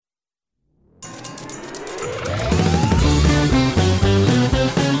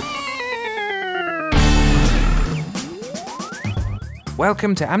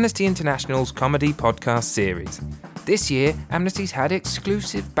Welcome to Amnesty International's comedy podcast series. This year, Amnesty's had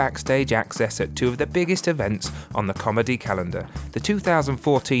exclusive backstage access at two of the biggest events on the comedy calendar, the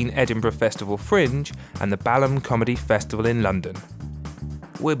 2014 Edinburgh Festival Fringe and the Balham Comedy Festival in London.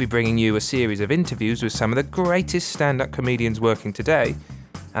 We'll be bringing you a series of interviews with some of the greatest stand-up comedians working today,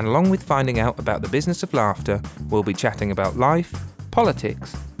 and along with finding out about the business of laughter, we'll be chatting about life,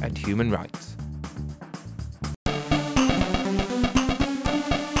 politics, and human rights.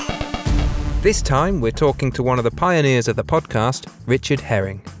 This time, we're talking to one of the pioneers of the podcast, Richard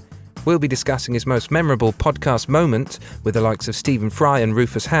Herring. We'll be discussing his most memorable podcast moments with the likes of Stephen Fry and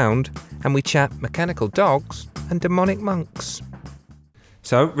Rufus Hound, and we chat mechanical dogs and demonic monks.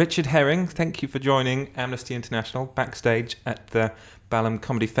 So, Richard Herring, thank you for joining Amnesty International backstage at the Balham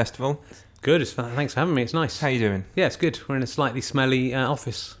Comedy Festival. Good, thanks for having me, it's nice. How are you doing? Yeah, it's good. We're in a slightly smelly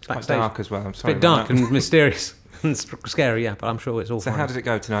office backstage. Quite dark as well, I'm sorry. A bit dark and mysterious. It's scary, yeah, but I'm sure it's all fine. So how did it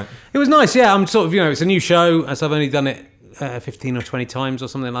go tonight? It was nice, yeah. I'm sort of, it's a new show, so I've only done it 15 or 20 times or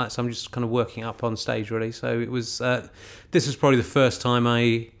something like that, so I'm just kind of working up on stage, really. So it was, this was probably the first time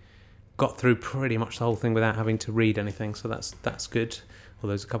I got through pretty much the whole thing without having to read anything, so that's good. Although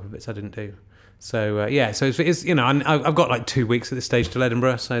there's a couple of bits I didn't do. So, yeah, so it's I've got like 2 weeks at this stage till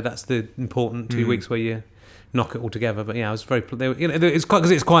Edinburgh, so that's the important 2 weeks where you knock it all together. But yeah, I was very, it's quite,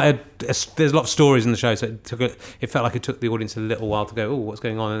 because it's quite there's a lot of stories in the show, so it felt like it took the audience a little while to go, oh, what's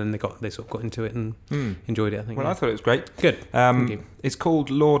going on, and then they sort of got into it and enjoyed it, I think. Well, yeah. I thought it was great. Good. Thank you. It's called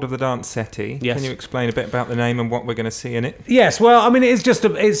Lord of the Dance Settee. Yes. Can you explain a bit about the name and what we're going to see in it? Yes, well, I mean,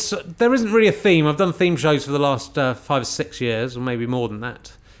 there isn't really a theme. I've done theme shows for the last 5 or 6 years, or maybe more than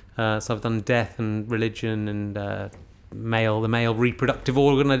that. So I've done death and religion and the male reproductive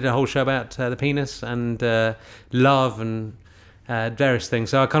organ. I did a whole show about the penis and love and various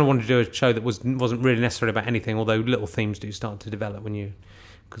things. So I kind of wanted to do a show that wasn't really necessarily about anything, although little themes do start to develop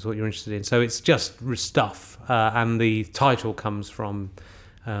because what you're interested in. So it's just stuff, and the title comes from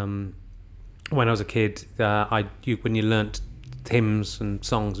when I was a kid. When you learnt hymns and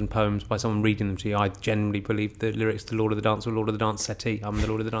songs and poems by someone reading them to you, I generally believed the lyrics to Lord of the Dance or Lord of the Dance Settee. I'm the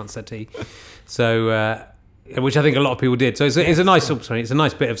Lord of the Dance Settee. So, which I think a lot of people did. So it's a nice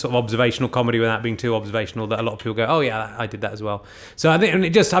bit of sort of observational comedy without being too observational, that a lot of people go, oh yeah, I did that as well. So I think, and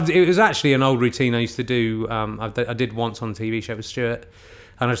it was actually an old routine I used to do. I did once on a TV show with Stuart.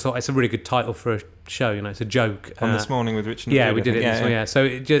 And I just thought it's a really good title for a show, it's a joke. On This Morning with Richard. Yeah, we did it. Yeah. So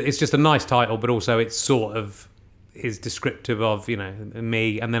it's just a nice title, but also it's sort of is descriptive of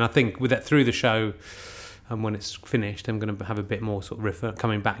me. And then I think with that through the show, and when it's finished, I'm going to have a bit more sort of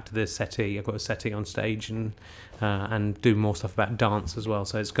coming back to the settee. I've got a settee on stage and do more stuff about dance as well.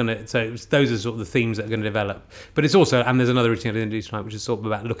 So those are sort of the themes that are going to develop. But it's also, and there's another routine I didn't do tonight, which is sort of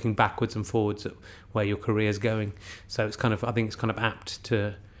about looking backwards and forwards at where your career's going. So it's I think it's kind of apt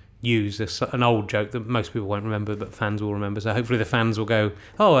to use an old joke that most people won't remember, but fans will remember. So hopefully the fans will go,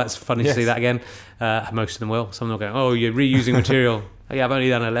 oh, that's funny to see that again. Most of them will. Some will go, oh, you're reusing material. Yeah, I've only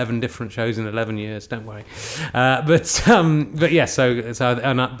done 11 different shows in 11 years. Don't worry. But yeah.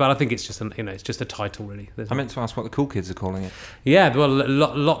 But I think it's just it's just a title really. I meant to ask what the cool kids are calling it. Yeah, well,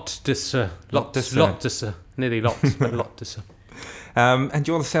 Lotdusser, nearly lots, but Lotdusser. And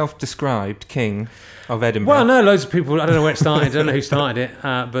you're the self-described king of Edinburgh. Well, no, loads of people. I don't know where it started. I don't know who started it,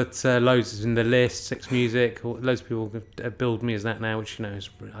 but loads is in the list. Six Music. Loads of people build me as that now, which I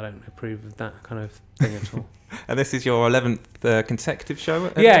don't approve of that kind of thing at all. And this is your 11th consecutive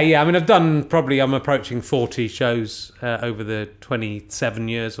show? Yeah. I mean, I'm approaching 40 shows over the 27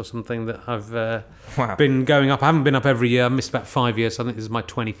 years or something that I've been going up. I haven't been up every year. I've missed about 5 years. So I think this is my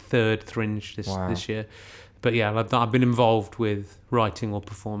 23rd Fringe this year. But yeah, I've been involved with writing or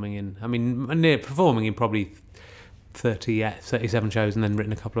performing performing in probably 37 shows and then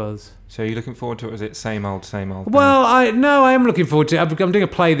written a couple of others. So are you looking forward to it, or is it same old? Well, I am looking forward to it. I'm doing a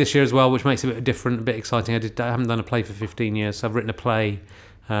play this year as well, which makes it a bit different, a bit exciting. I haven't done a play for 15 years, so I've written a play,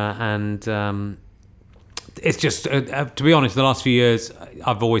 and it's just, to be honest, the last few years,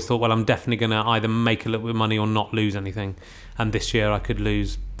 I've always thought, well, I'm definitely going to either make a little bit of money or not lose anything. And this year I could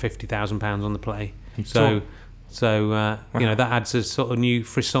lose £50,000 on the play. So that adds a sort of new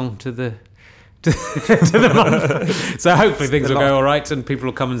frisson to the month. So hopefully things will go all right and people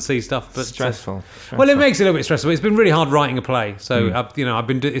will come and see stuff. But stressful. Well, it makes it a little bit stressful. It's been really hard writing a play. So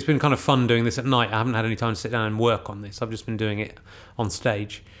it's been kind of fun doing this at night. I haven't had any time to sit down and work on this. I've just been doing it on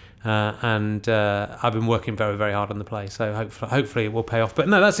stage. And I've been working very, very hard on the play, so hopefully it will pay off. But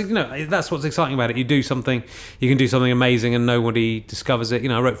no, that's what's exciting about it. You can do something amazing, and nobody discovers it.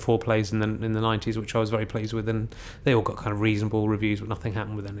 I wrote 4 plays in the 90s, which I was very pleased with, and they all got kind of reasonable reviews, but nothing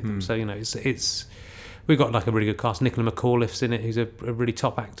happened with any of them. So we've got like a really good cast. Nicola McAuliffe's in it, who's a really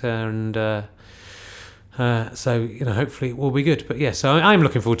top actor, and so hopefully it will be good. But yeah, so I'm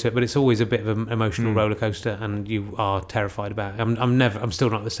looking forward to it. But it's always a bit of an emotional roller coaster, and you are terrified about it. I'm still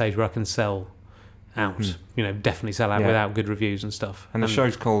not at the stage where I can sell out. Definitely sell out without good reviews and stuff. And the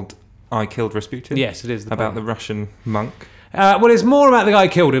show's called I Killed Rasputin. Yes, it is about the Russian monk. Well, it's more about the guy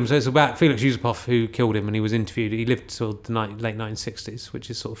who killed him. So it's about Felix Yusupov, who killed him, and he was interviewed. He lived till the late 1960s, which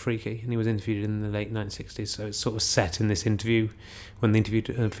is sort of freaky, and he was interviewed in the late 1960s. So it's sort of set in this interview when they interviewed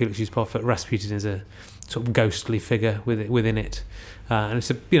Felix Yusupov. Rasputin is a sort of ghostly figure within it, and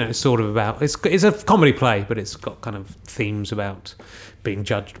it's it's sort of about it's a comedy play, but it's got kind of themes about being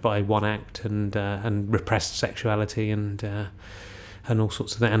judged by one act and repressed sexuality and all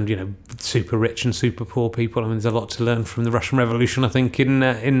sorts of that, and super rich and super poor people. I mean, there's a lot to learn from the Russian Revolution, I think, in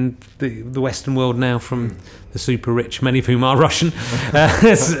the Western world now, from the super rich, many of whom are Russian,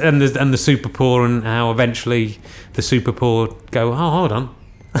 and the super poor, and how eventually the super poor go, oh, hold on,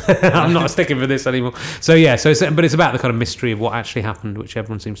 I'm not sticking for this anymore. So yeah, but it's about the kind of mystery of what actually happened, which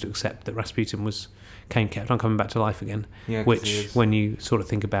everyone seems to accept, that Rasputin kept on coming back to life again, which, when you sort of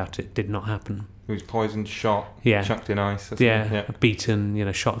think about it, did not happen. He was poisoned, shot, chucked in ice.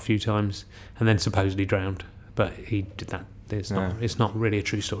 Beaten, shot a few times, and then supposedly drowned. But he did that. It's not really a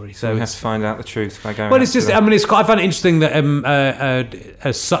true story. So we have to find out the truth by going. Well, it's just. I mean, I find it interesting that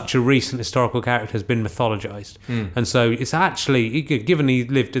as such a recent historical character has been mythologized, and so it's actually, given he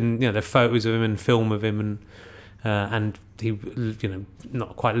lived in, the photos of him and film of him, and he,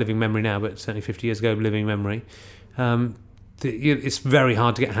 not quite living memory now, but certainly 50 years ago, living memory. It's very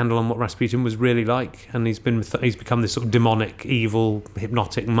hard to get a handle on what Rasputin was really like, and he's become this sort of demonic, evil,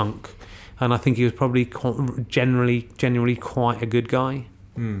 hypnotic monk, and I think he was probably genuinely quite a good guy.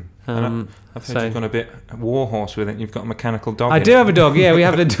 I've heard you've gone a bit warhorse with it. You've got a mechanical dog. I do have a dog. Yeah, we do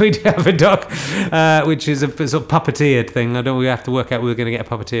have a dog, which is a sort of puppeteered thing. We have to work out whether we're going to get a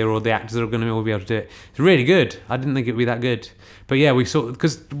puppeteer or the actors are going to all be able to do it. It's really good. I didn't think it would be that good, but yeah,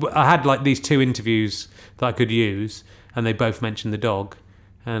 because I had like these two interviews that I could use, and they both mentioned the dog,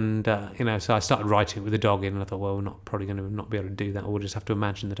 and so I started writing it with the dog in, and I thought, well, we're probably going to not be able to do that, or we'll just have to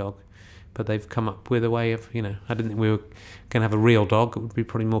imagine the dog. But they've come up with a way of, I didn't think we were going to have a real dog. It would be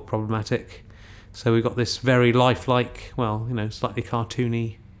probably more problematic. So we got this very lifelike, slightly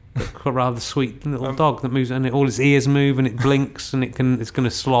cartoony, but rather sweet little dog that moves, and all its ears move, and it blinks, and it's going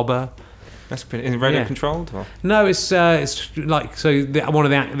to slobber. That's pretty. Is it radio controlled? Or? No, it's like, so one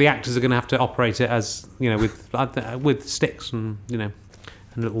of the actors are going to have to operate it as with sticks and and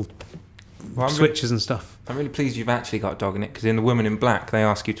little switches and stuff. I'm really pleased you've actually got a dog in it, because in The Woman in Black they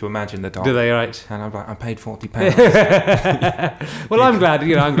ask you to imagine the dog. Do they? Right. And I'm like, I paid £40. Well, I'm glad.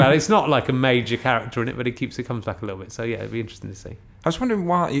 I'm glad it's not like a major character in it, but it comes back a little bit. So yeah, it'd be interesting to see. I was wondering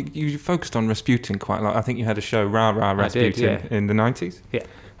why you focused on Rasputin quite a lot. I think you had a show, Rah Rah Rasputin, in the 90s. Yeah.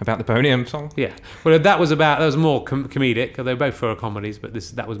 About the Boney M song. Yeah. Well, that was more comedic. They were both for comedies, but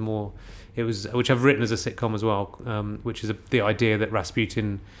that was more. It was, which I've written as a sitcom as well, which is the idea that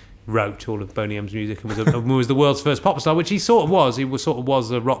Rasputin wrote all of Boney M's music and was the world's first pop star, which he sort of was. He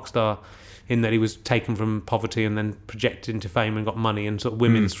was a rock star, in that he was taken from poverty and then projected into fame and got money, and sort of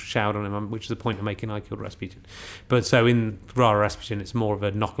women showered on him, which is the point of making I Killed Rasputin. But so in Rah Rah Rasputin, it's more of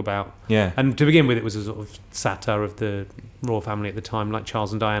a knockabout. Yeah. And to begin with, it was a sort of satire of the royal family at the time, like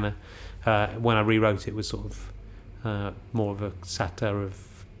Charles and Diana. When I rewrote it, it was sort of more of a satire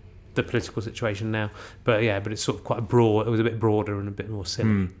of the political situation now. But it's sort of quite broad. It was a bit broader and a bit more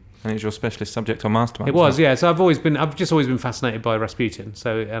silly. And it's your specialist subject on Mastermind. It was, yeah. So I've just always been fascinated by Rasputin.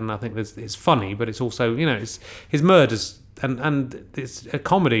 So, and I think it's funny, but it's also, it's his murders, and it's a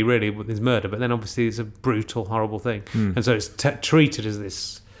comedy really with his murder, but then obviously it's a brutal, horrible thing, and so it's treated as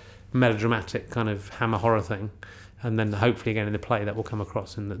this melodramatic kind of hammer horror thing, and then hopefully again in the play that will come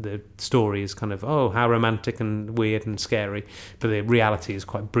across, and that the story is kind of how romantic and weird and scary, but the reality is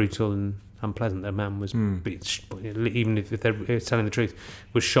quite brutal and unpleasant. A man was even if they're telling the truth,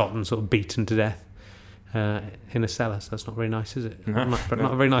 was shot and sort of beaten to death in a cellar. So that's not very nice, is it? No, not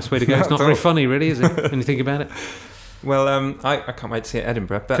a very nice way to go. It's not very funny, really, is it? When you think about it. Well, I can't wait to see it at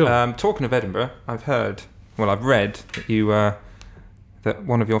Edinburgh. But cool. Talking of Edinburgh, I've read that you that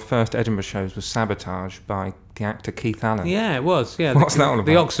one of your first Edinburgh shows was sabotaged by the actor Keith Allen. Yeah, it was. Yeah. What's that all about?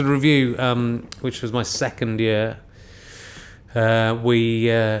 The Oxford Review, which was my second year. We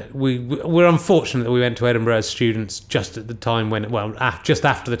were unfortunate that we went to Edinburgh as students just at the time just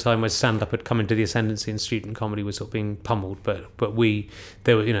after the time when stand-up had come into the ascendancy and student comedy was sort of being pummeled. But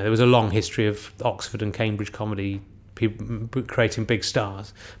there was a long history of Oxford and Cambridge comedy people creating big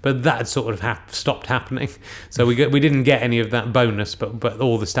stars, but that sort of stopped happening. So we didn't get any of that bonus, but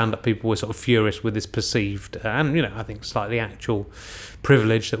all the stand-up people were sort of furious with this perceived and I think slightly actual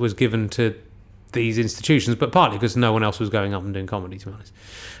privilege that was given to these institutions, but partly because no one else was going up and doing comedy, to be honest.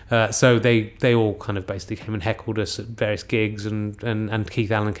 So they all kind of basically came and heckled us at various gigs, and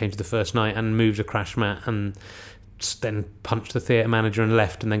Keith Allen came to the first night and moved a crash mat and then punched the theatre manager and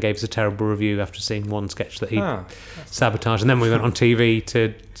left, and then gave us a terrible review after seeing one sketch that he sabotaged. And then we went on TV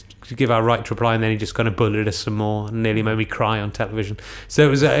to give our right to reply, and then he just kind of bullied us some more and nearly made me cry on television. So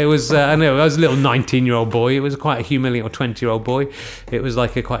it was I know I was a little 19-year-old boy. It was quite a humiliating, or 20-year-old boy. It was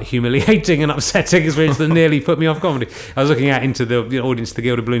like a quite humiliating and upsetting experience that nearly put me off comedy. I was looking out into the audience of the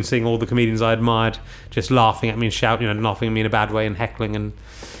Gilded Balloon, seeing all the comedians I admired just laughing at me and shouting, laughing at me in a bad way and heckling and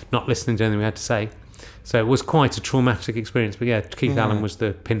not listening to anything we had to say. So it was quite a traumatic experience. But yeah, Keith Allen was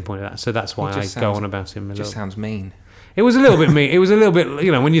the pinpoint of that. So that's why I go on about him a little. Just sounds mean. It was a little bit mean. It was a little bit,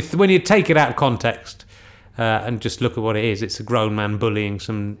 when you take it out of context and just look at what it is, it's a grown man bullying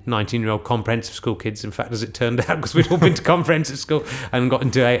some 19-year-old comprehensive school kids. In fact, as it turned out, because we'd all been to comprehensive school and got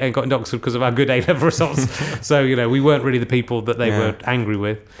into Oxford because of our good A-level results. So we weren't really the people that they were angry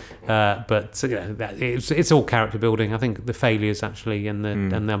with. But it's all character building. I think the failures actually and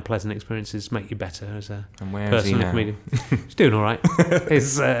the unpleasant experiences make you better as a person and a comedian. He's doing all right.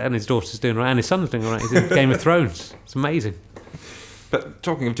 And his daughter's doing all right, and his son's doing all right. He's in Game of Thrones. It's amazing. But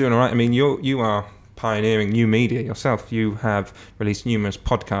talking of doing all right, I mean, you are pioneering new media yourself. You have released numerous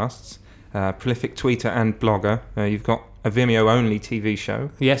podcasts, prolific tweeter and blogger. You've got a Vimeo-only TV show.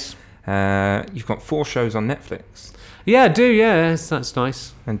 Yes. You've got 4 shows on Netflix. Yeah, I do, yeah. That's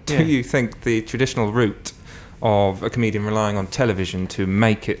nice. And do you think the traditional route of a comedian relying on television to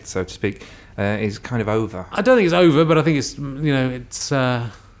make it, so to speak, is kind of over? I don't think it's over, but I think it's,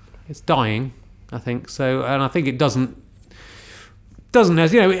 it's dying, I think. So, and I think it doesn't, as I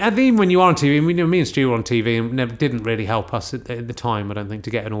think even when you are on TV, me and Stu were on TV, and it didn't really help us at the time, I don't think, to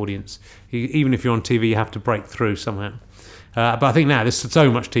get an audience. Even if you're on TV, you have to break through somehow. But I think now there's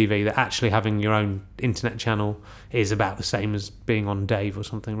so much TV that actually having your own internet channel is about the same as being on Dave or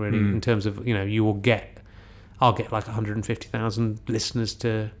something, really, in terms of, I'll get like 150,000 listeners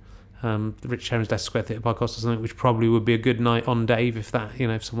to the Rich Herring's Leicester Square Theatre podcast or something, which probably would be a good night on Dave if that,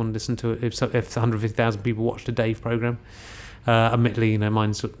 if someone listened to it, if 150,000 people watched a Dave programme. Admittedly,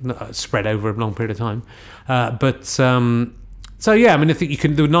 mine's spread over a long period of time. So yeah, I mean, I think you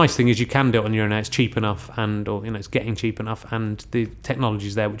can. The nice thing is you can do it on your own. It's cheap enough, it's getting cheap enough, and the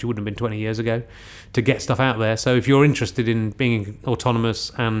technology's there, which it wouldn't have been 20 years ago, to get stuff out there. So if you're interested in being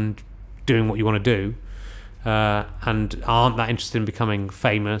autonomous and doing what you want to do, and aren't that interested in becoming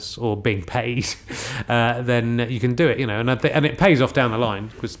famous or being paid, then you can do it. And it pays off down the line,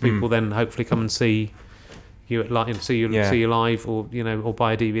 because people then hopefully come and see you see you live, or or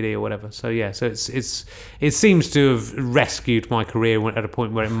buy a DVD or whatever. So yeah, so it seems to have rescued my career at a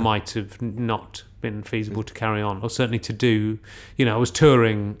point where it might have not been feasible to carry on, or certainly to do. I was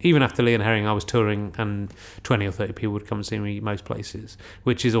touring even after Lee and Herring. I was touring, and 20 or 30 people would come and see me most places,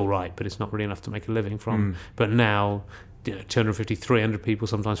 which is all right, but it's not really enough to make a living from. But now, 250, 300 people,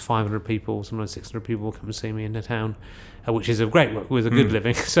 sometimes 500 people, sometimes 600 people will come and see me in the town, which is a great work with a good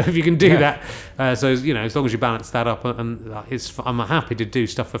living. So if you can do that, as long as you balance that up, and I'm happy to do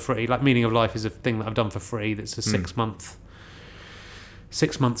stuff for free. Like Meaning of Life is a thing that I've done for free. That's a 6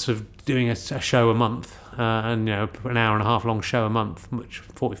 months of doing a show a month, and an hour and a half long show a month, which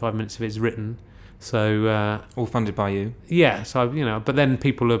 45 minutes of it is written. So all funded by you. Yeah. So but then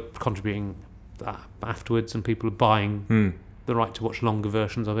people are contributing afterwards, and people are buying the right to watch longer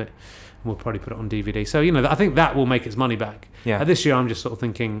versions of it, and we'll probably put it on DVD. So I think that will make its money back. This year I'm just sort of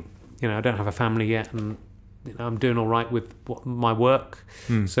thinking, I don't have a family yet, and I'm doing all right with my work,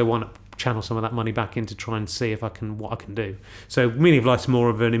 so why not channel some of that money back in to try and see what I can do. So Meaning of Life's more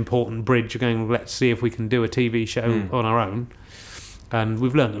of an important bridge. Going, let's see if we can do a TV show on our own, and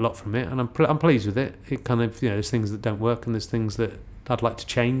we've learned a lot from it, and I'm pleased with it. It kind of there's things that don't work, and there's things that I'd like to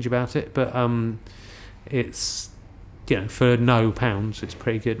change about it, but it's for no pounds, it's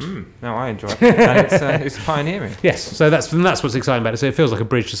pretty good. No, I enjoy it, and it's pioneering. Yes, so that's what's exciting about it. So it feels like a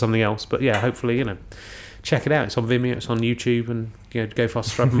bridge to something else, but yeah, hopefully check it out. It's on Vimeo, it's on YouTube, and go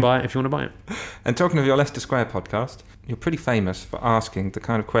Foster up and buy it if you want to buy it. And talking of your Leicester Square podcast, you're pretty famous for asking the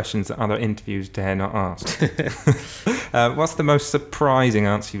kind of questions that other interviews dare not ask. What's the most surprising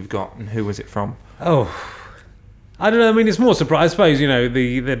answer you've got, and who was it from? I don't know. I mean, it's more surprising. I suppose,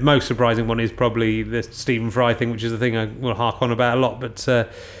 the most surprising one is probably the Stephen Fry thing, which is the thing I will hark on about a lot. But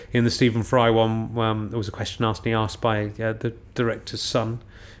in the Stephen Fry one, there was a question asked by the director's son,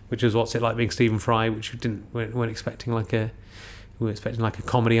 which is What's It Like Being Stephen Fry, which weren't expecting we were expecting like a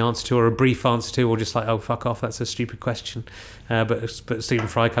comedy answer to, or a brief answer to, or just like, oh, fuck off, that's a stupid question. But Stephen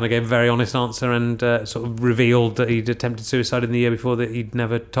Fry kind of gave a very honest answer and sort of revealed that he'd attempted suicide in the year before that he'd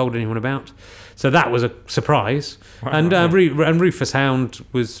never told anyone about. So that was a surprise. Wow, and Rufus Hound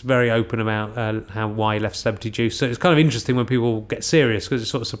was very open about why he left Celebrity Juice. So it's kind of interesting when people get serious because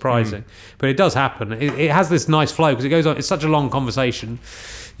it's sort of surprising. But it does happen. It has this nice flow because it goes on. It's such a long conversation.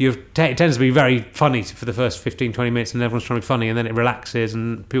 It tends to be very funny for the first 15, 20 minutes and everyone's trying to be funny, and then it relaxes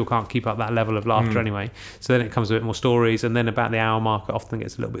and people can't keep up that level of laughter anyway. So then it comes a bit more stories, and then about the hour mark it often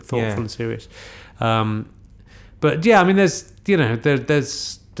gets a little bit thoughtful and serious. But yeah, I mean, there's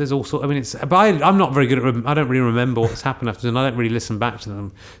all sorts. I mean, I'm not very good at. I don't really remember what's happened after, and I don't really listen back to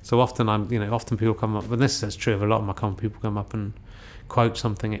them. So often often people come up, and this is true of a lot of my common people, come up and quote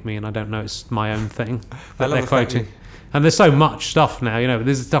something at me, and I don't know it's my own thing that they're quoting. And there's so much stuff now,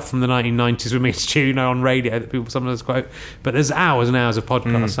 there's stuff from the 1990s with me and Stu, on radio that people sometimes quote. But there's hours and hours of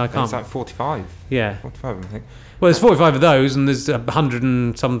podcasts. So I can't. It's like 45. Yeah. 45, I think. Well, there's 45 of those, and there's 100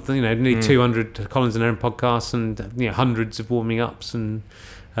 and something, nearly 200 Collins and Aaron podcasts, and hundreds of warming ups, and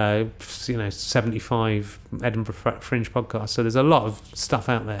 75 Edinburgh Fringe podcasts. So there's a lot of stuff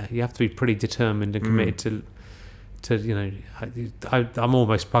out there. You have to be pretty determined and committed to I'm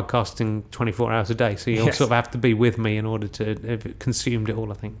almost podcasting 24 hours a day, so you sort of have to be with me in order to have consumed it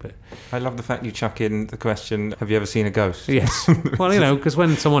all, I think. But I love the fact you chuck in the question, have you ever seen a ghost? Yes. Well, because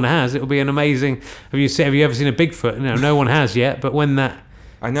when someone has, it'll be an amazing. Have you ever seen a Bigfoot? No one has yet, but when that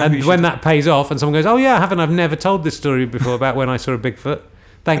that pays off and someone goes, oh yeah, I haven't, I've never told this story before about when I saw a Bigfoot.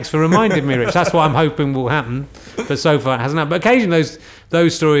 Thanks for reminding me, Rich. That's what I'm hoping will happen, but so far it hasn't happened. But occasionally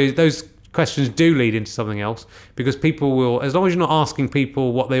those stories, those questions do lead into something else, because people will, as long as you're not asking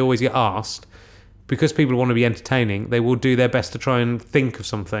people what they always get asked, because people want to be entertaining, they will do their best to try and think of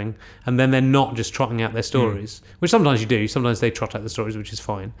something, and then they're not just trotting out their stories, which sometimes you do. Sometimes they trot out the stories, which is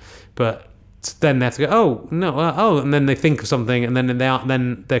fine, but then they have to go, and then they think of something, and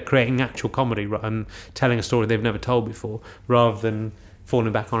then they're creating actual comedy and telling a story they've never told before, rather than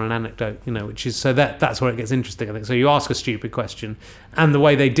falling back on an anecdote, which is, so that's where it gets interesting, I think. So you ask a stupid question, and the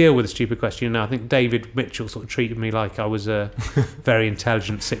way they deal with a stupid question, I think David Mitchell sort of treated me like I was a very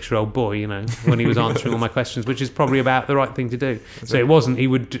intelligent 6-year-old boy, when he was answering all my questions, which is probably about the right thing to do. So it wasn't, he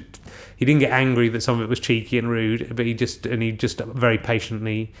didn't get angry that some of it was cheeky and rude, but he just very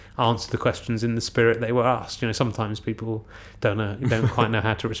patiently answered the questions in the spirit they were asked. Sometimes people don't quite know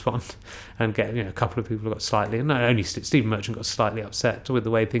how to respond, and get a couple of people got slightly, and not only Stephen Merchant got slightly upset with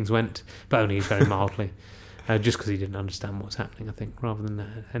the way things went, but only very mildly, just because he didn't understand what's happening, I think, rather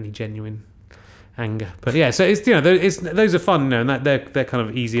than any genuine anger. But yeah, so it's those are fun, and that they're kind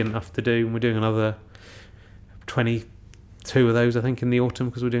of easy enough to do. And we're doing another 22 of those, I think, in the autumn,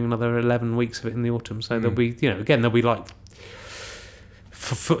 because we're doing another 11 weeks of it in the autumn. So there'll be, there'll be like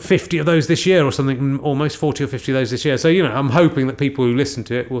 50 of those this year or something, almost 40 or 50 of those this year. So, I'm hoping that people who listen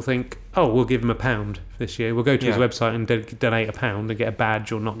to it will think, oh, we'll give him £1 this year. We'll go to his website and donate £1 and get a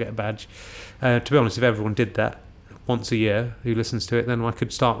badge or not get a badge. To be honest, if everyone did that once a year who listens to it, then I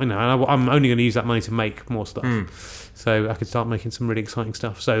could start, and I'm only going to use that money to make more stuff. So I could start making some really exciting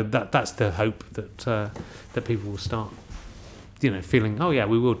stuff. So that's the hope that people will start, feeling, oh yeah,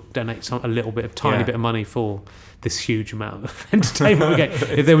 we will donate a little bit of tiny bit of money for this huge amount of entertainment we get.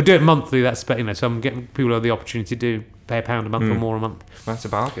 If they would do it monthly, that's better. So I'm getting people the opportunity to pay £1 a month or more a month. That's a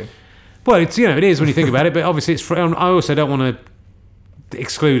bargain. Well, it's it is when you think about it, but obviously it's free. I also don't want to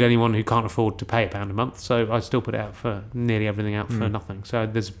exclude anyone who can't afford to pay £1 a month, so I still put it out for nearly everything out for nothing. So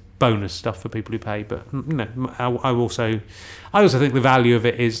there's bonus stuff for people who pay, but I also think the value of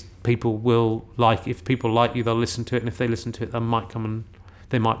it is people will if people like you, they'll listen to it, and if they listen to it,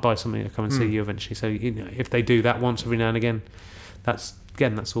 they might buy something and come and see you eventually. So if they do that once every now and again, that's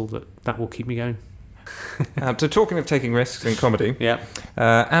all that will keep me going. So talking of taking risks in comedy,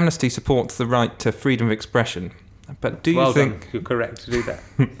 Amnesty supports the right to freedom of expression. But do you think you're correct to do that?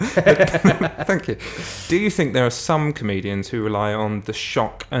 Thank you. Do you think there are some comedians who rely on the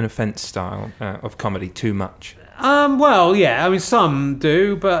shock and offence style of comedy too much? Well, yeah. I mean, some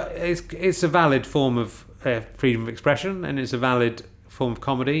do, but it's a valid form of freedom of expression, and it's a valid form of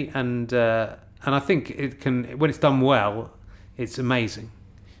comedy, and I think it can, when it's done well, it's amazing.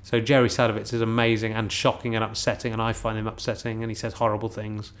 So Jerry Sadowitz is amazing and shocking and upsetting, and I find him upsetting, and he says horrible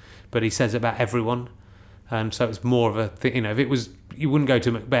things, but he says it about everyone. And so it's more of a thing, if it was, you wouldn't go to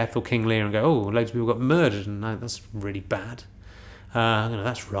Macbeth or King Lear and go, oh, loads of people got murdered, and that's really bad.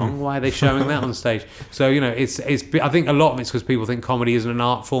 That's wrong. Why are they showing that on stage? So it's. I think a lot of it's because people think comedy isn't an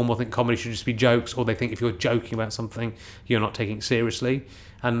art form, or think comedy should just be jokes, or they think if you're joking about something, you're not taking it seriously.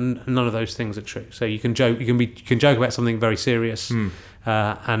 And none of those things are true. So you can joke. You can joke about something very serious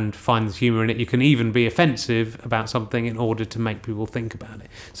and find the humour in it. You can even be offensive about something in order to make people think about it.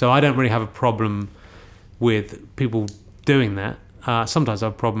 So I don't really have a problem with people doing that. Sometimes I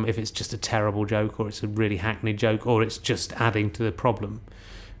have a problem if it's just a terrible joke, or it's a really hackneyed joke, or it's just adding to the problem.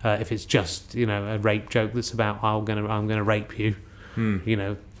 If it's just a rape joke that's about I'm gonna rape you,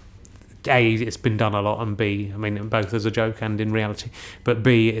 A, it's been done a lot, and B, I mean both as a joke and in reality. But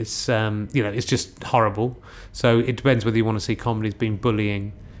B, it's it's just horrible. So it depends whether you want to see comedy as being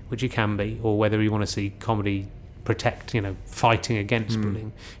bullying, which it can be, or whether you want to see comedy protect, fighting against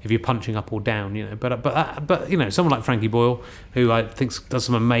bullying. If you're punching up or down, but someone like Frankie Boyle, who I think does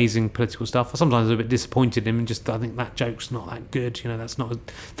some amazing political stuff. Sometimes I'm a bit disappointed in him, and I think that joke's not that good.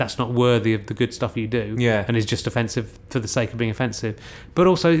 That's not worthy of the good stuff you do. Yeah. And is just offensive for the sake of being offensive. But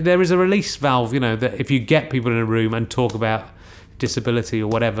also there is a release valve, that if you get people in a room and talk about disability or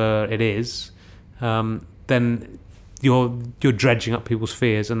whatever it is, then you're dredging up people's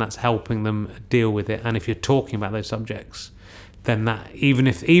fears, and that's helping them deal with it. And if you're talking about those subjects, then that even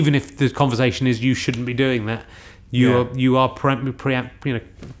if the conversation is you shouldn't be doing that, you are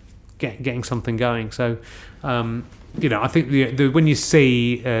getting something going. So I think when you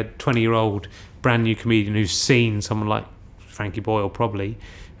see a 20-year-old brand new comedian who's seen someone like Frankie Boyle probably,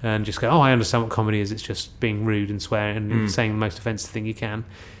 and just go, oh, I understand what comedy is. It's just being rude and swearing and saying the most offensive thing you can.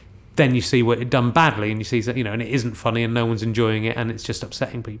 Then you see what it done badly, and you see that and it isn't funny, and no one's enjoying it, and it's just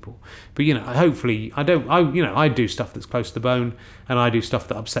upsetting people. But hopefully, I do stuff that's close to the bone, and I do stuff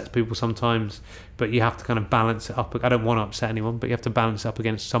that upsets people sometimes. But you have to kind of balance it up. I don't want to upset anyone, but you have to balance it up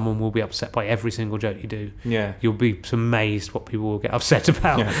against someone will be upset by every single joke you do. Yeah, you'll be amazed what people will get upset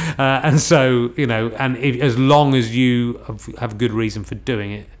about. Yeah. And so as long as you have a good reason for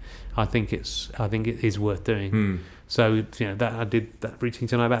doing it, I think it is worth doing. So that I did that routine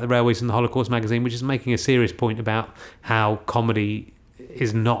tonight about the railways and the Holocaust magazine, which is making a serious point about how comedy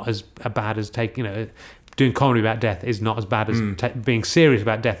is not as bad as doing comedy about death is not as bad as being serious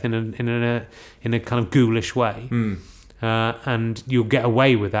about death in a kind of ghoulish way. And you'll get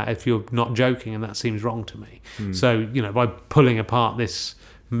away with that if you're not joking, and that seems wrong to me. So by pulling apart this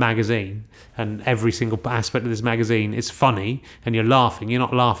magazine, and every single aspect of this magazine is funny, and you're laughing. You're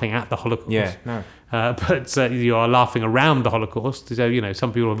not laughing at the Holocaust. Yeah, no. But you are laughing around the Holocaust. So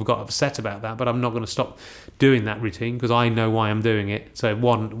some people have got upset about that, but I'm not going to stop doing that routine because I know why I'm doing it. So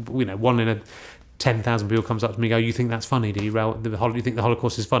one in a 10,000 people comes up to me and go, "You think that's funny? Do you think the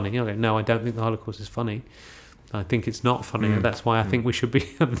Holocaust is funny?" I go, "No, I don't think the Holocaust is funny. I think it's not funny. That's why I think we should be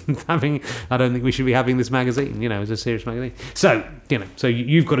I don't think we should be having this magazine, as a serious magazine." So, so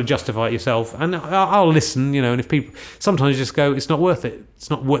you've got to justify it yourself, and I'll listen, and if people sometimes just go, "It's not worth it. It's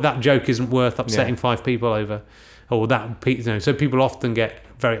not that joke isn't worth upsetting 5 people over," or that. So people often get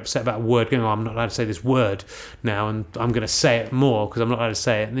very upset about a word, going, "Oh, I'm not allowed to say this word now, and I'm going to say it more because I'm not allowed to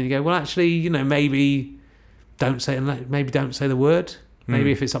say it." And then you go, "Well, actually, maybe don't say it. Maybe don't say the word.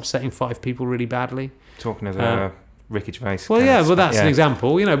 Maybe if it's upsetting 5 people really badly." Talking as a Ricky Gervais. Well, that's an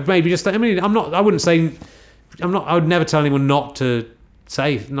example. Maybe just. I mean, I would never tell anyone not to.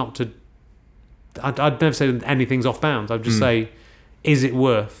 I'd never say anything's off bounds. I'd just say, is it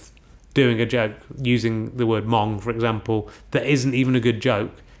worth doing a joke using the word "mong," for example, that isn't even a good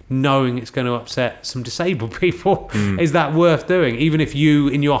joke, knowing it's going to upset some disabled people? Is that worth doing? Even if you,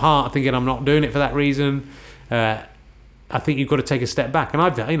 in your heart, are thinking, "I'm not doing it for that reason." I think you've got to take a step back, and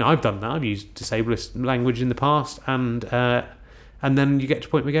I've done that. I've used disablest language in the past, and then you get to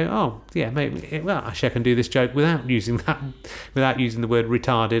a point where you go, "Oh, yeah, maybe. Well, actually, I can do this joke without using the word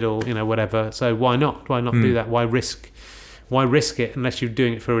retarded or whatever. So why not? Why not do that? Why risk it unless you're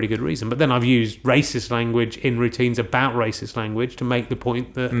doing it for a really good reason?" But then I've used racist language in routines about racist language to make the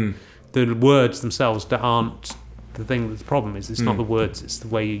point that the words themselves that aren't the thing that's the problem is. It's not the words; it's the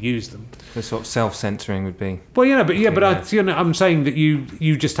way you use them. The sort of self-censoring would be. Well, I'm saying that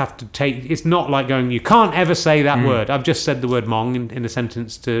you just have to take. It's not like going, "You can't ever say that word." I've just said the word "mong" in a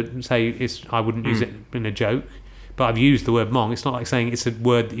sentence to say I wouldn't use it in a joke, but I've used the word "mong." It's not like saying it's a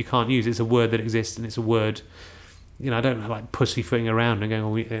word that you can't use. It's a word that exists, and it's a word. I don't like pussyfooting around and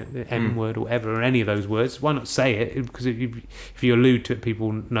going, the M word or whatever, or any of those words. Why not say it? Because if you allude to it,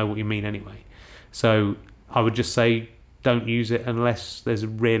 people know what you mean anyway. So I would just say, don't use it unless there's a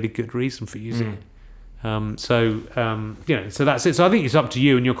really good reason for using it. So that's it. So I think it's up to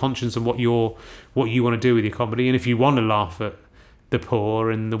you and your conscience and what you want to do with your comedy. And if you want to laugh at the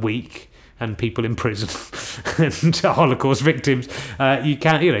poor and the weak and people in prison and Holocaust victims. You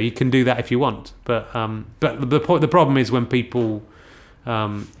can do that if you want, but the problem is when people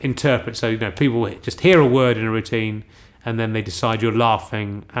interpret. So people just hear a word in a routine, and then they decide you're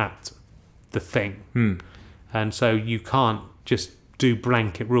laughing at the thing, and so you can't just do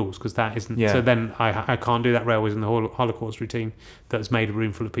blanket rules because that isn't. Yeah. So then I can't do that. Railways in the Holocaust routine that's made a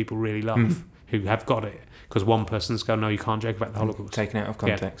room full of people really laugh who have got it because one person's going, no, you can't joke about the Holocaust. Taken out of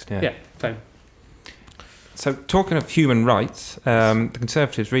context. Yeah. Same. So talking of human rights, the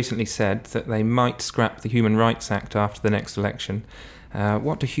Conservatives recently said that they might scrap the Human Rights Act after the next election.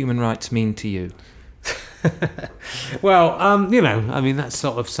 What do human rights mean to you? Well, that's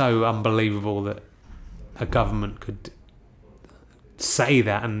sort of so unbelievable that a government could say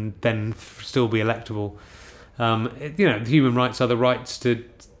that and then still be electable. The human rights are the rights to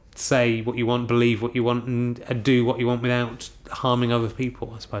say what you want, believe what you want, and do what you want without harming other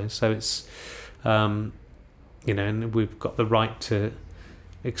people, I suppose. So it's, and we've got the right to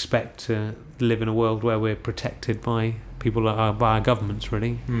expect to live in a world where we're protected by people, by our governments,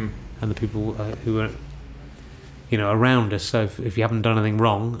 really, and the people who are, around us. So if you haven't done anything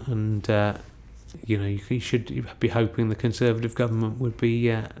wrong, and you should be hoping the Conservative government would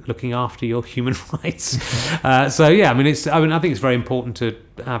be looking after your human rights. I think it's very important to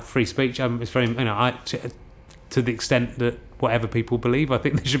have free speech. It's very, to the extent that whatever people believe, I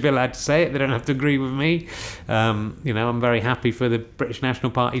think they should be allowed to say it. They don't have to agree with me. I'm very happy for the British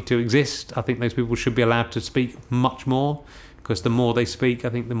National Party to exist. I think those people should be allowed to speak much more, because the more they speak, I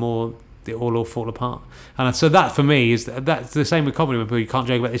think the more it all fall apart. And so that for me that's the same with comedy. When people, you can't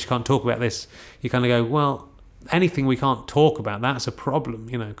joke about this, you can't talk about this, you kind of go, well, anything we can't talk about, that's a problem,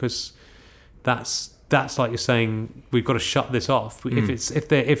 because that's like you're saying, we've got to shut this off.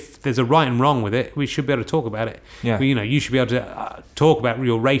 If there's a right and wrong with it, we should be able to talk about it. Yeah. You should be able to talk about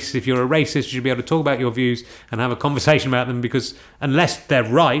your race. If you're a racist, you should be able to talk about your views and have a conversation about them, because unless they're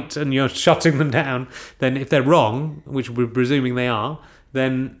right and you're shutting them down, then if they're wrong, which we're presuming they are,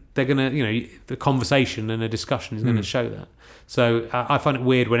 then they're going to, the conversation and a discussion is going to show that. So I find it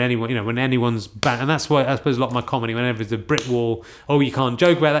weird when anyone's and that's why I suppose a lot of my comedy, whenever there's a brick wall, you can't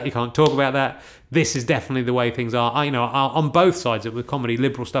joke about that, you can't talk about that. This is definitely the way things are. On both sides of it, with comedy,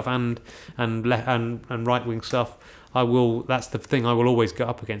 liberal stuff and right wing stuff, that's the thing I will always go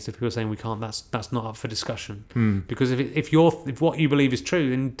up against. If people are saying we can't, that's not up for discussion. Because if what you believe is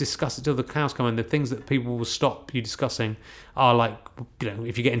true, then discuss it till the cows come in. The things that people will stop you discussing are like,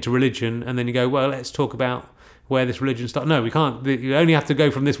 if you get into religion and then you go, well, let's talk about where this religion starts. No, we can't. You only have to go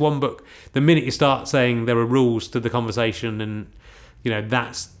from this one book. The minute you start saying there are rules to the conversation, and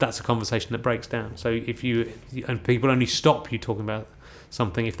that's a conversation that breaks down. So if people only stop you talking about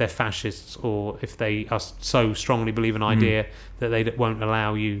something if they're fascists, or if they are so strongly believe an idea that they won't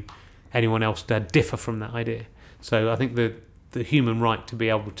allow anyone else to differ from that idea. So I think the human right to be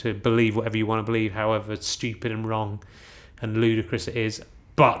able to believe whatever you want to believe, however stupid and wrong and ludicrous it is,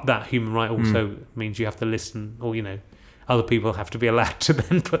 but that human right also means you have to listen, or other people have to be allowed to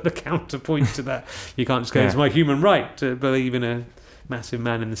then put the counterpoint to that. You can't just go, it's my human right to believe in a massive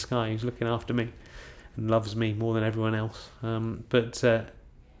man in the sky who's looking after me and loves me more than everyone else. You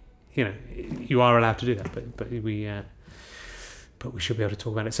are allowed to do that, but we should be able to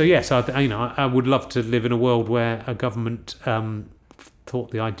talk about it. So yes, I would love to live in a world where a government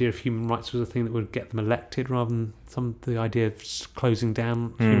thought the idea of human rights was a thing that would get them elected, rather than the idea of closing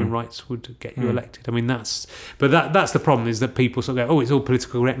down human rights would get you elected. I mean, that's the problem, is that people sort of go, it's all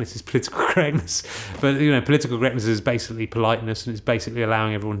political correctness, it's political correctness. But political correctness is basically politeness, and it's basically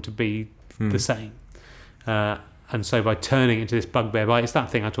allowing everyone to be the same. And so by turning it into this bugbear, it's that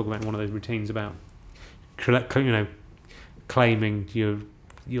thing I talk about in one of those routines about, claiming you're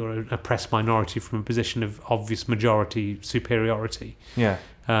an oppressed minority from a position of obvious majority superiority. Yeah.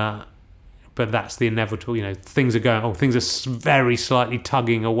 But that's the inevitable. Things are very slightly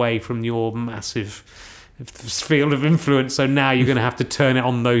tugging away from your massive field of influence. So now you're going to have to turn it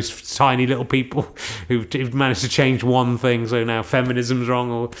on those tiny little people who've managed to change one thing. So now feminism's wrong,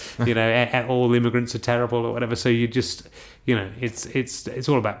 or all immigrants are terrible, or whatever. So you just it's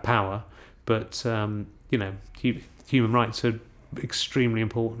all about power. But human rights are extremely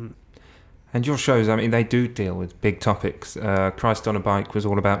important. And your shows, they do deal with big topics. Christ on a Bike was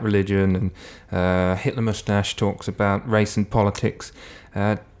all about religion, and Hitler Moustache talks about race and politics.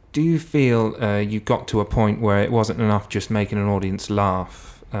 Do you feel you got to a point where it wasn't enough just making an audience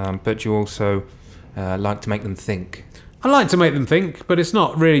laugh, but you also like to make them think? I like to make them think, but it's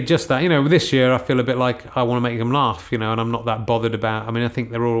not really just that. This year I feel a bit like I want to make them laugh, and I'm not that bothered about. I think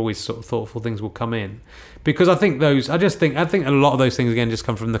there are always sort of thoughtful things will come in, because I think I think a lot of those things again just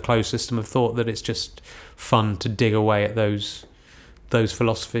come from the closed system of thought, that it's just fun to dig away at those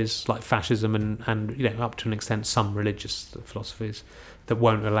philosophies like fascism and up to an extent some religious philosophies that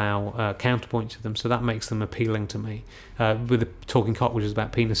won't allow counterpoint to them, so that makes them appealing to me. With the Talking Cock, which is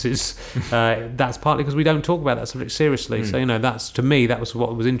about penises, that's partly because we don't talk about that subject seriously. So that's, to me, that was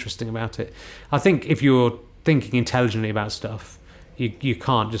what was interesting about it. I think if you're thinking intelligently about stuff, you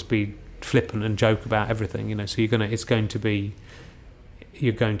can't just be flippant and joke about everything. So you're going to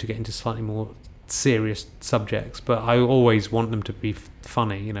get into slightly more serious subjects, but I always want them to be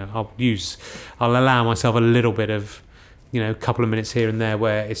funny. I'll allow myself a little bit of a couple of minutes here and there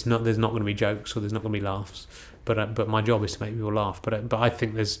where there's not going to be jokes or there's not going to be laughs, but my job is to make people laugh. But I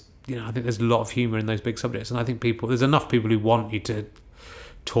think there's a lot of humour in those big subjects, and I think there's enough people who want you to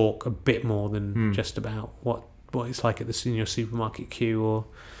talk a bit more than just about what it's like in your supermarket queue, or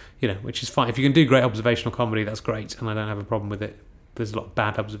which is fine. If you can do great observational comedy, that's great, and I don't have a problem with it. There's a lot of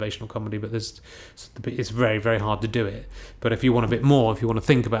bad observational comedy, but it's very, very hard to do it. But if you want a bit more, if you want to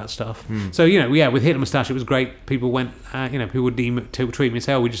think about stuff. So, with Hitler Moustache, it was great. People went, people would tweet me and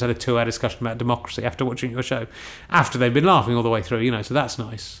say, we just had a 2-hour discussion about democracy after watching your show, after they've been laughing all the way through, so that's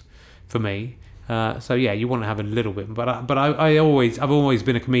nice for me. You want to have a little bit, but I've always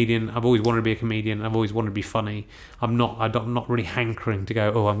been a comedian. I've always wanted to be a comedian. I've always wanted to be funny. I'm not really hankering to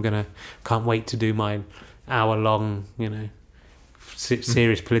go, can't wait to do my hour-long,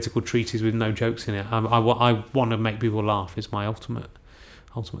 serious political treatise with no jokes in it. I want to make people laugh is my ultimate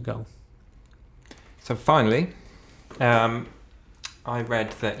goal. So finally, I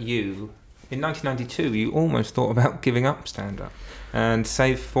read that you, in 1992, you almost thought about giving up stand-up, and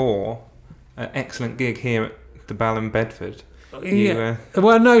save for an excellent gig here at the Bal in Bedford.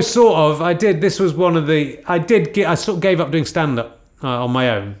 Well, no, sort of. I did. This was one of the. I sort of gave up doing stand-up on my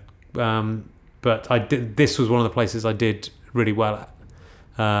own, but I did. This was one of the places I did really well at.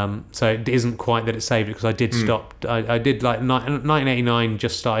 So it isn't quite that it saved it, because I did stop. I did 1989,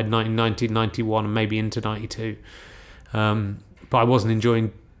 just started 1990, 91, and maybe into 92. But I wasn't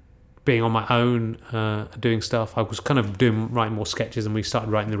enjoying being on my own, doing stuff. I was kind of writing more sketches, and we started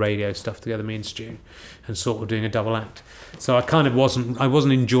writing the radio stuff together, me and Stu, and sort of doing a double act. So I kind of wasn't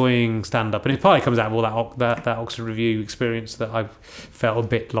enjoying stand up, and it partly comes out of all that Oxford Review experience, that I felt a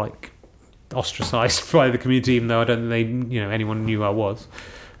bit like ostracised by the community, even though I don't think anyone knew who I was.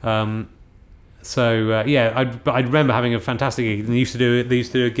 I remember having a fantastic gig. They used to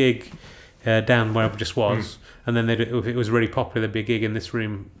do a gig down where I just was, and then if it was really popular, there'd be a gig in this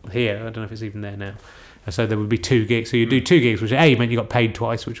room here. I don't know if it's even there now. So there would be 2 gigs. So you do 2 gigs, which meant you got paid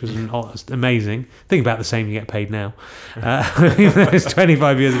twice, which was amazing. Think about the same you get paid now. It's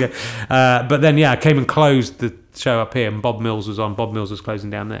 25 years ago. But then I came and closed the show up here, and Bob Mills was on. Bob Mills was closing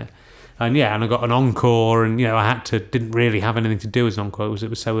down there. And I got an encore, and I didn't really have anything to do as an encore. It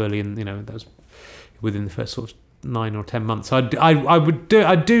was so early, and that was within the first sort of 9 or 10 months. So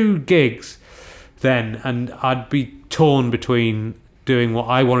I'd do gigs then, and I'd be torn between doing what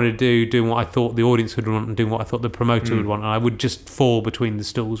I wanted to do, doing what I thought the audience would want, and doing what I thought the promoter would want. And I would just fall between the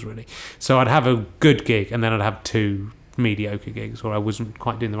stools, really. So I'd have a good gig, and then I'd have 2 mediocre gigs, or I wasn't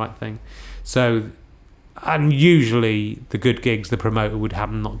quite doing the right thing. So. And usually the good gigs, the promoter would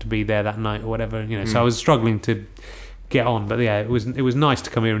happen not to be there that night or whatever, So I was struggling to get on, but it was nice to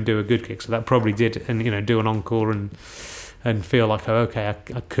come here and do a good gig. So that probably did, and do an encore and feel like, I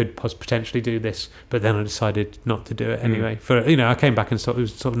could potentially do this, but then I decided not to do it anyway. For I came back and it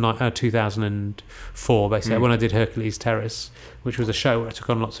was sort of 2004 basically when I did Hercules Terrace, which was a show where I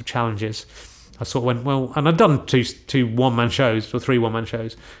took on lots of challenges. I sort of went, well, and I'd done two one-man shows, or 3 one-man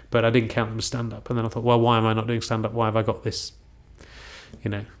shows, but I didn't count them as stand-up. And then I thought, well, why am I not doing stand-up? Why have I got this,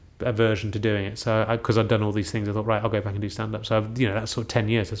 aversion to doing it? So, because I'd done all these things, I thought, right, I'll go back and do stand-up. So, that's sort of 10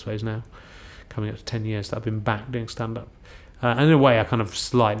 years, I suppose, now. Coming up to 10 years that I've been back doing stand-up. And in a way, I kind of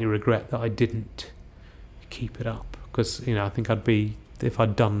slightly regret that I didn't keep it up. Because, I think I'd be, if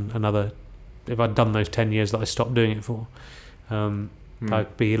I'd done those 10 years that I stopped doing it for,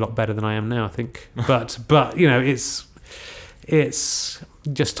 I'd be a lot better than I am now, I think. But it's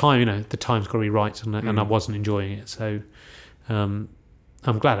just time. The time's got to be right, and I wasn't enjoying it. So I'm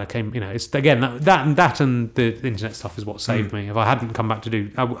glad I came. It's again that and the internet stuff is what saved me. If I hadn't come back to do,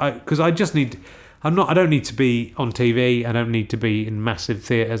 because I just need. I don't need to be on TV. I don't need to be in massive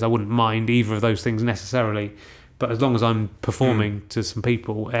theatres. I wouldn't mind either of those things necessarily. But as long as I'm performing to some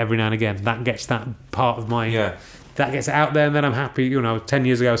people every now and again, that gets that part of my. That gets out there, and then I'm happy. 10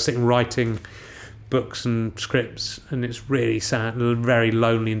 years ago I was sitting writing books and scripts, and it's really sad, very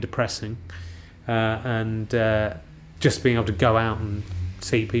lonely and depressing. And just being able to go out and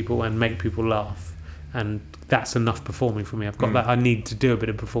see people and make people laugh, and that's enough performing for me. I've got that. I need to do a bit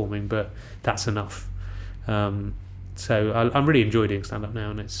of performing, but that's enough. So I'm really enjoying doing stand-up now,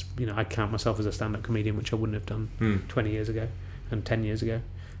 and it's, I count myself as a stand-up comedian, which I wouldn't have done 20 years ago and 10 years ago.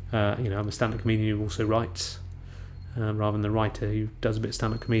 I'm a stand-up comedian who also writes, rather than the writer who does a bit of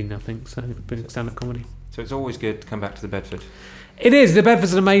stand-up comedian, I think. So stand-up comedy. So it's always good to come back to the Bedford. It is. The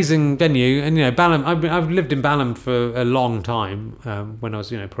Bedford's an amazing venue, and Balham. I've lived in Balham for a long time. When I was,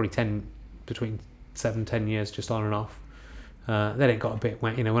 probably between 7-10 years, just on and off. Then it got a bit,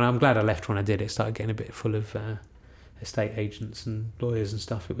 when I'm glad I left when I did. It started getting a bit full of estate agents and lawyers and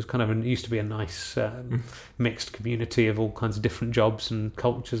stuff. It was it used to be a nice mixed community of all kinds of different jobs and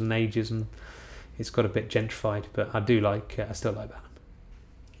cultures and ages, and it's got a bit gentrified. But I still like Balham.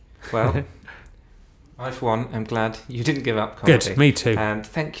 Well. I, for one, am glad you didn't give up comedy. Good, me too. And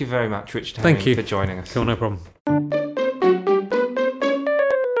thank you very much, Richard Herring, for joining us. Cool, no problem.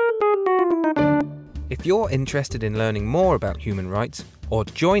 If you're interested in learning more about human rights or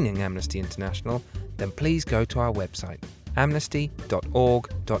joining Amnesty International, then please go to our website,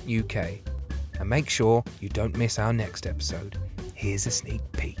 amnesty.org.uk, and make sure you don't miss our next episode. Here's a sneak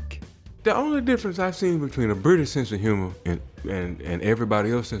peek. The only difference I've seen between a British sense of humor and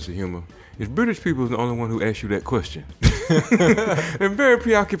everybody else's sense of humor is British people is the only one who asks you that question. They're very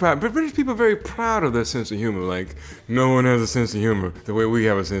preoccupied, but British people are very proud of their sense of humor. Like, no one has a sense of humor the way we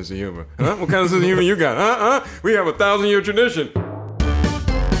have a sense of humor. What kind of sense of humor you got? We have a 1,000-year tradition.